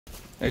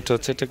এটা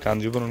হচ্ছে একটা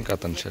কাঞ্জিবরম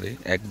কাতান শাড়ি,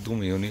 একদম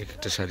ইউনিক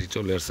একটা শাড়ি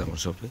চলে আসছে আমার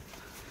শপে।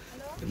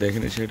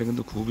 দেখেন এই শাড়িটা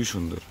কিন্তু খুবই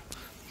সুন্দর।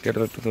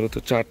 ক্যাটালগটা ধরো তো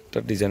 4টা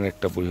ডিজাইনের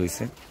একটা বই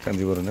হয়েছে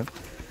কাঞ্জিবরমের।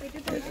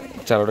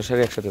 4টা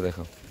শাড়ি একসাথে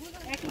দেখো,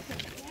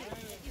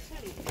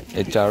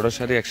 এই 4টা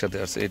শাড়ি একসাথে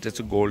আছে। এটা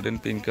হচ্ছে গোল্ডেন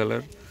পিঙ্ক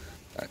কালার,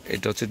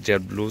 এটা হচ্ছে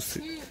Z blue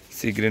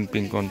sea green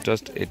pink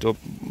contrast, এটাও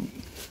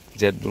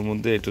জেড ব্লুর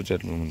মধ্যে, এটাও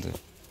জেড ব্লুর মধ্যে।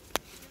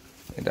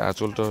 এটা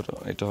আঁচলটা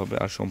এটা হবে,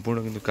 আর সম্পূর্ণ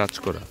কিন্তু কাজ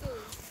করা,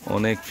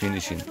 অনেক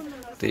ফিনিশিং।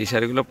 তো এই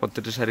শাড়িগুলো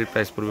প্রত্যেকটা শাড়ির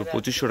প্রাইস পড়বে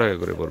 2500 টাকা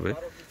করে পড়বে।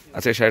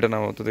 আচ্ছা এই শাড়িটা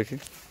নামাও তো দেখি,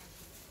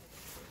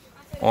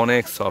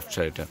 অনেক সফট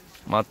শাড়িটা,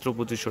 মাত্র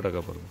 2500 টাকা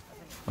পড়বে।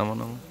 নামো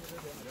নামো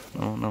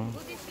নামো নামো,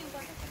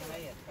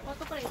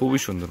 খুবই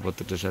সুন্দর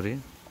প্রত্যেকটা শাড়ি,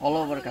 অল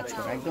ওভার কাজ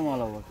করা, একদম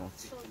অল ওভার কাজ।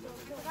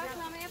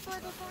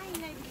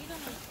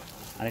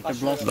 আর একটা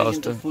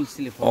ব্লাউজটা ফুল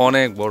স্লিভ,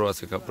 অনেক বড়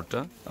আছে কাপড়টা,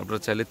 আপনারা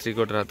চাইলে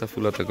 3/4 হাতা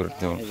ফুল হাতা করে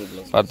দিতে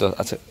পারতো।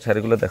 আচ্ছা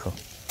শাড়িগুলো দেখো,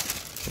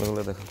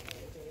 এগুলো দেখো,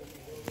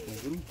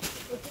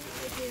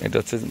 এটা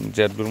হচ্ছে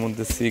জেড ব্লুর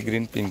মধ্যে সি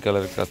গ্রিন পিঙ্ক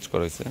কালারের কাজ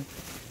করা হয়েছে।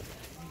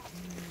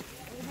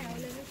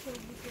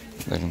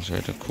 দেখেন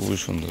শাড়িটা খুবই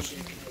সুন্দর,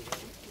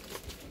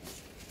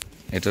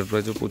 এটার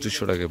প্রাইস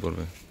 2500 টাকায়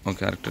পড়বে।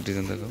 ওকে আরেকটা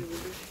ডিজাইন দেখো,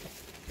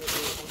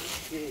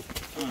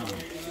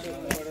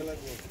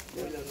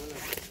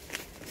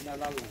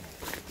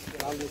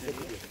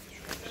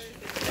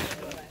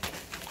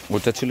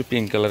 ওটা ছিল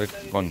পিঙ্ক কালারের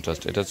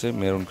কন্ট্রাস্ট, এটা হচ্ছে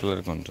মেরুন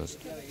কালারের কন্ট্রাস্ট।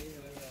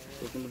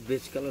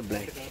 বেজ কালার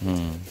ব্ল্যাক,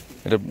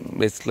 এটা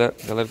বেজ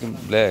কালার কিন্তু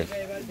ব্ল্যাক,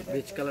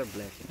 বেজ কালার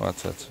ব্ল্যাক।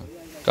 আচ্ছা আচ্ছা,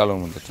 কালোর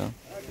মধ্যে এটা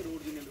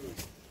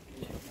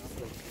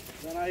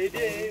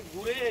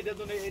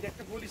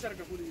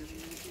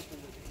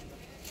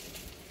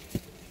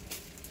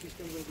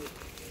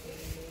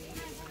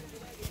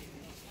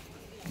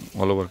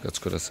অল ওভার কাজ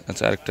করে আছে।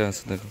 আচ্ছা আরেকটা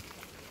আছে দেখো,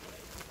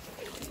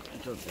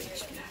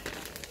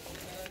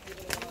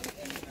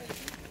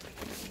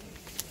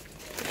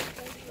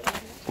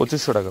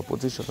 2500 টাকা,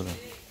 2500 টাকা।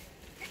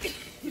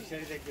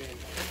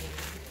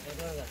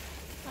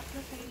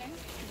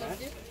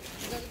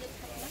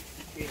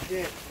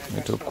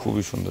 এটা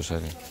খুবই সুন্দর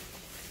শাড়ি,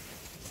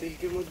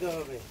 সিল্কের মধ্যে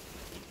হবে,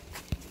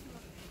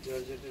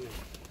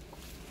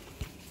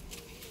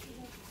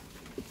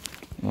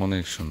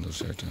 অনেক সুন্দর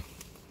শাড়িটা,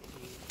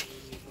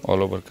 অল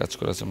ওভার কাজ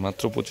করা আছে,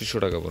 মাত্র 2500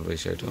 টাকা পড়বে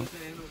এই শাড়িটা।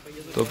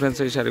 তো ফ্রেন্ডস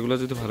এই শাড়িগুলো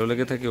যদি ভালো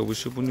লেগে থাকে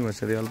অবশ্যই পূর্ণিমা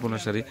শাড়ি, আলপনা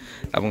শাড়ি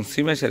এবং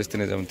সিমা শাড়ি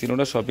কিনে যাবেন,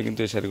 তিনোটা শপে কিন্তু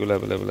এই শাড়িগুলো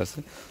অ্যাভেলেবেল আছে।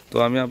 তো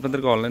আমি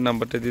আপনাদেরকে অনলাইন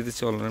নাম্বারটা দিয়ে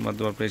দিচ্ছি, অনলাইনের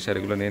মাধ্যমে আপনি এই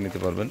শাড়িগুলো নিয়ে নিতে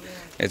পারবেন।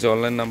 এই যে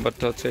অনলাইন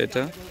নাম্বারটা হচ্ছে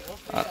এটা,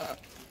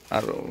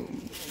 আর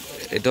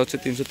এটা হচ্ছে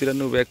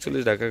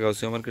 393 ঢাকা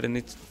গাউসিয়া মার্কেটের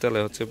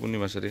নিচতলায় হচ্ছে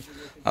পূর্ণিমা শাড়ি,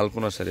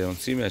 আলপনা শাড়ি এবং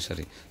সিমা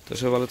শাড়ি। তো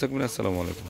সবাই ভালো থাকবেন, আসসালামু আলাইকুম।